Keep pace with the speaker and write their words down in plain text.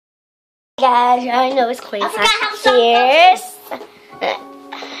Guys, I know it's Queen Sasha Fierce.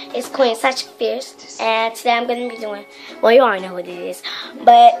 It's Queen Sasha Fierce, and today I'm gonna be doing. Well, you already know what it is,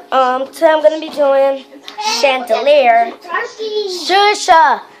 but today I'm gonna be doing chandelier.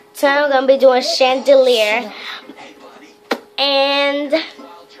 Sasha. Today I'm gonna be doing chandelier, and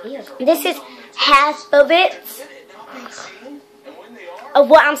this is half of it of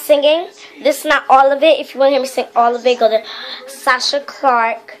what I'm singing. This is not all of it. If you want to hear me sing all of it, go to Sasha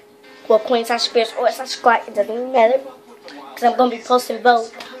Clarke. Well, Queen Sasha Fierce or Sasha Clarke, it doesn't even matter. Because I'm going to be posting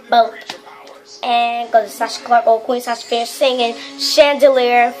both. And go to Sasha Clarke or Queen Sasha Fierce singing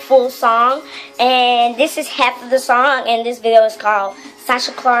Chandelier full song. And this is half of the song. And this video is called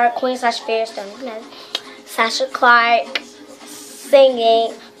Sasha Clarke, Queen Sasha Fierce. Don't even matter. Sasha Clarke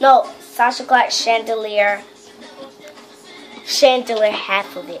singing. No, Sasha Clarke Chandelier. Chandelier,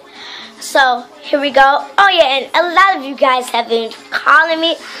 half of it. So here we go. Oh yeah, and a lot of you guys have been calling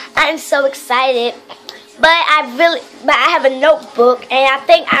me. I'm so excited, but I have a notebook, and I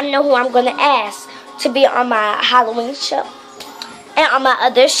think I know who I'm gonna ask to be on my Halloween show and on my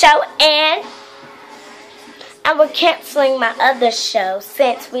other show. And we're canceling my other show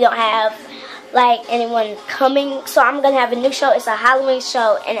since we don't have like anyone coming. So I'm gonna have a new show. It's a Halloween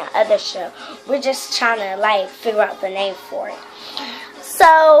show and an other show. We're just trying to like figure out the name for it. So,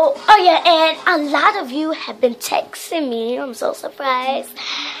 oh yeah, and a lot of you have been texting me. I'm so surprised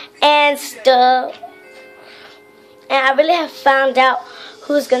and stuff. And I really have found out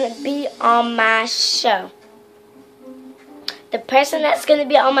who's going to be on my show. The person that's going to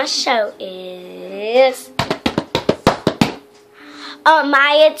be on my show is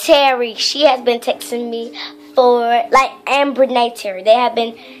Maya Terry. She has been texting me for, like, and Brene Terry. They have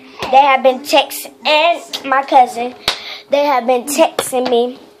been texting, and my cousin. They have been texting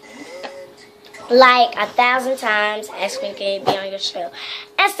me like 1,000 times asking can you be on your show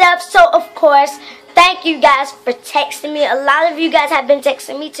and stuff. So, of course, thank you guys for texting me. A lot of you guys have been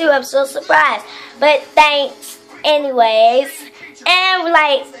texting me too. I'm so surprised. But thanks anyways. And,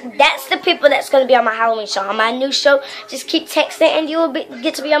 like, that's the people that's going to be on my Halloween show. On my new show, just keep texting and you will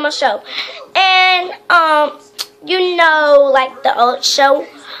get to be on my show. And, you know, like, the old show,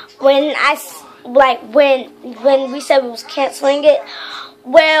 when when we said we was canceling it,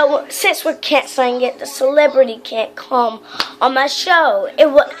 well, since we're canceling it, the celebrity can't come on my show. It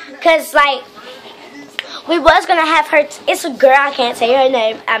was because like we was gonna have her. It's a girl. I can't say her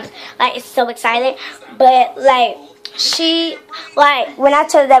name. I'm like it's so exciting, but like she when I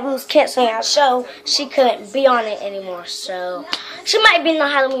told her that we was canceling our show, she couldn't be on it anymore. So she might be in the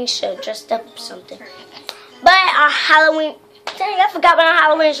Halloween show dressed up or something. But our Halloween. Dang, I forgot when our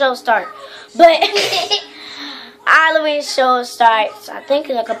Halloween show starts. But Halloween show starts, I think,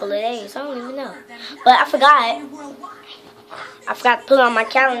 in a couple of days. I don't even know. But I forgot. I forgot to put it on my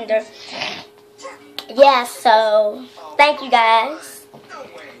calendar. Yeah, so thank you guys.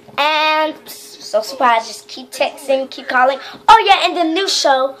 And so surprised. Just keep texting, keep calling. Oh, yeah, and the new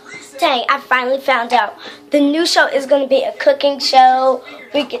show. Dang, I finally found out. The new show is going to be a cooking show.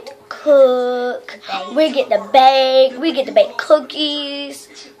 We get to cook. We get to bake. We get to bake cookies,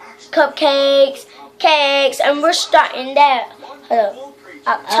 cupcakes, cakes, and we're starting that.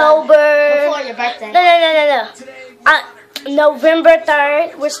 October. Before your birthday. No. November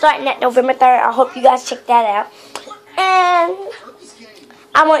 3rd. We're starting that November 3rd. I hope you guys check that out. And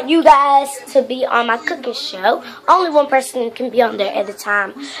I want you guys to be on my cooking show. Only one person can be on there at a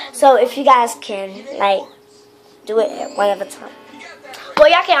time. So if you guys can, like, do it at one at a time. Well,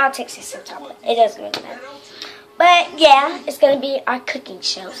 y'all can all text at some time, but it doesn't really matter. But, yeah, it's going to be our cooking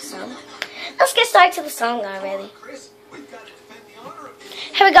show. So let's get started to the song already.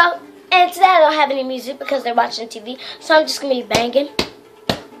 Here we go. And today I don't have any music because they're watching TV. So I'm just going to be banging.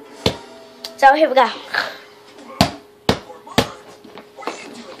 So here we go.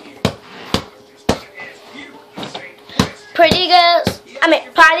 Party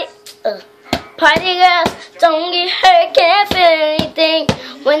girls, don't get hurt, can't feel anything.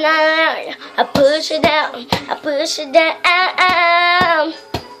 When I push it down, I push it down.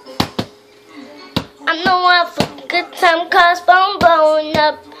 I'm the one for good time, cause phone blowing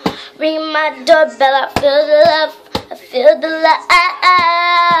up. Ring my doorbell, I feel the love, I feel the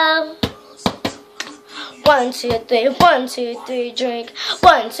love. 1, 2, 3, 1, 2, 3, drink.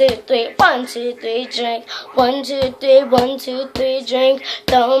 1, 2, 3, 1, 2, 3, drink. 1, 2, 3, 1, 2, 3, drink.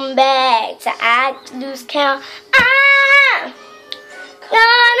 Throw back till I lose count. I'm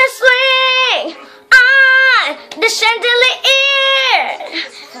gonna swing on the chandelier,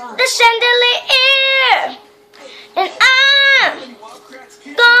 and I'm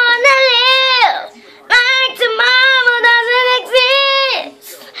gonna live like tomorrow doesn't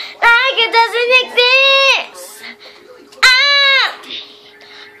exist, like it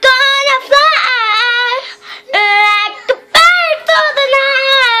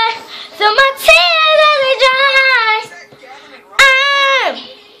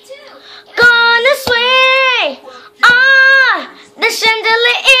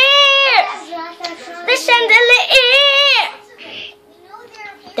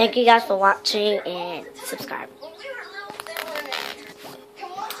Thank you guys for watching and subscribe.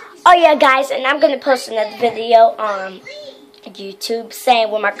 Oh yeah, guys, and I'm going to post another video on YouTube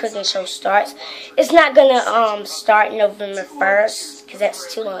saying when my cooking show starts. It's not going to start November 1st because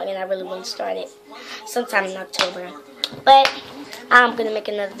that's too long and I really want to start it sometime in October. But I'm going to make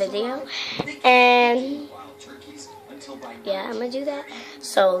another video and yeah, I'm going to do that.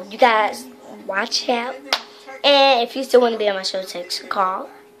 So you guys watch out. And if you still want to be on my show, text or call.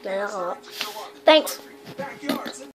 Thanks.